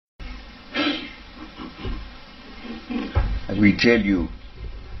we tell you,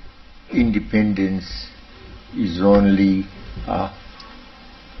 independence is only a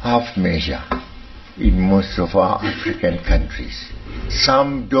half measure in most of our African countries.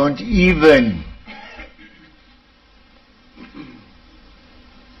 Some don't even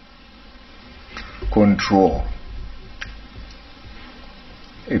control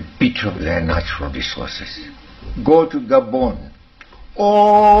a bit of their natural resources. Go to Gabon.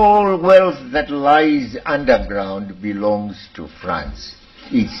 All wealth that lies underground belongs to France.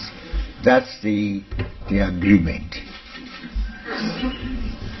 That's the agreement.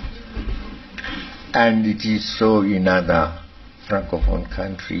 And it is so in other Francophone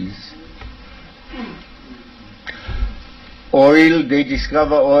countries. Oil, they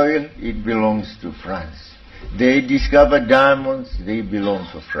discover oil, it belongs to France. They discover diamonds, they belong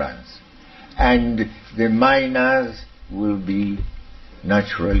to France. And the miners will be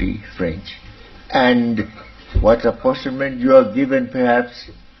naturally French. And what apportionment you are given, perhaps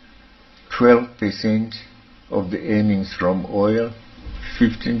 12% of the earnings from oil,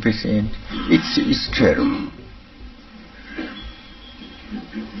 15%. It's terrible.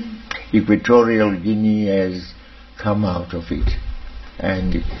 Equatorial Guinea has come out of it,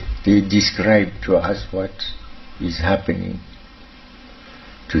 and they describe to us what is happening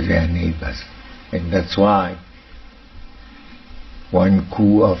to their neighbors. And that's why one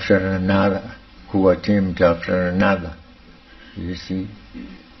coup after another, coup attempt after another, you see,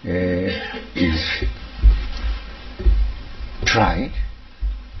 is tried.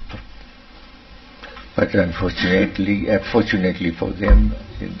 But fortunately for them,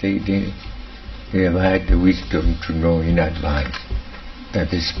 they have had the wisdom to know in advance that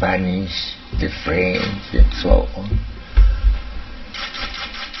the Spanish, the French, and so on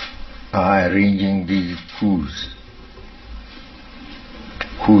are arranging these coup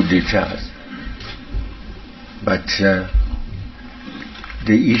d'etats. But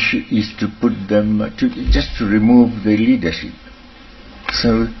the issue is to put them, just to remove the leadership,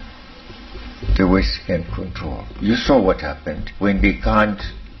 so the West can control. You saw what happened when they can't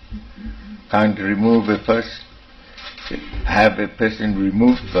remove a person, have a person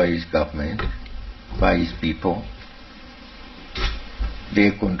removed by his government, by his people.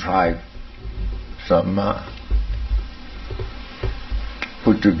 They contrive some,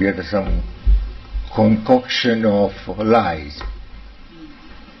 put together some concoction of lies.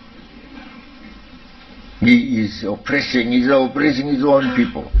 He is oppressing his own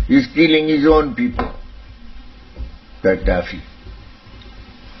people. He's killing his own people. Gaddafi.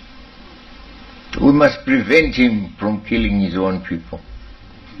 We must prevent him from killing his own people.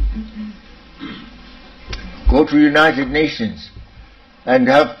 Go to United Nations and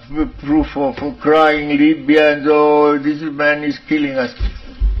have proof for crying Libyans, oh, this man is killing us.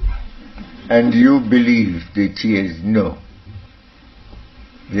 And you believe the tears? No.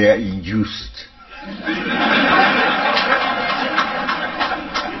 They are induced.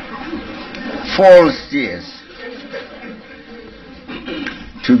 False tears.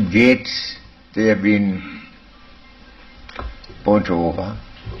 To get, they have been bought over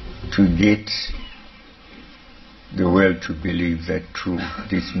to get the world to believe that true,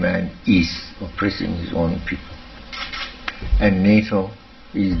 this man is oppressing his own people. And NATO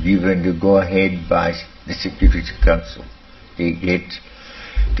is given the go-ahead by the Security Council. They get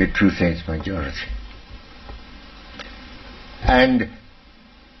the 2/3 majority. And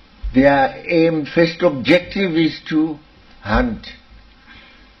their aim, first objective is to hunt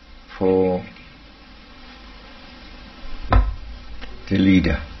for the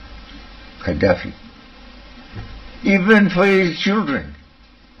leader, Gaddafi, even for his children,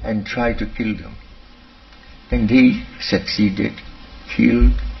 and try to kill them. And he succeeded,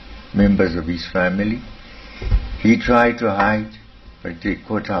 killed members of his family. He tried to hide, but they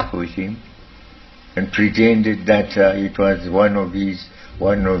caught up with him and pretended that it was one of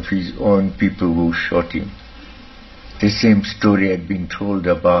his own people who shot him. The same story had been told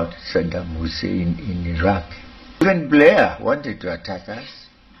about Saddam Hussein in Iraq. Even Blair wanted to attack us.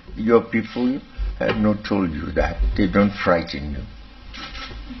 Your people have not told you that. They don't frighten you.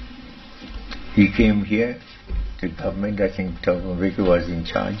 He came here, the government, I think Thabo Mbeki was in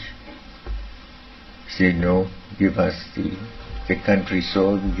charge, said no, give us the country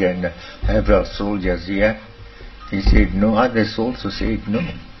so we can have our soldiers here. He said no, others also said no,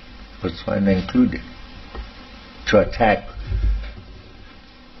 Botswana included, to attack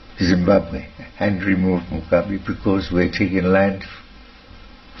Zimbabwe and remove Mugabe because we're taking land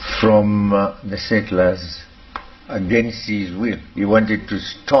from the settlers against his will. He wanted to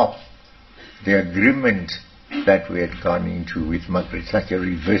stop the agreement that we had gone into with Margaret Thatcher,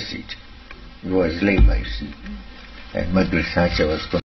 reverse it. It was labor, you see. and madrasa was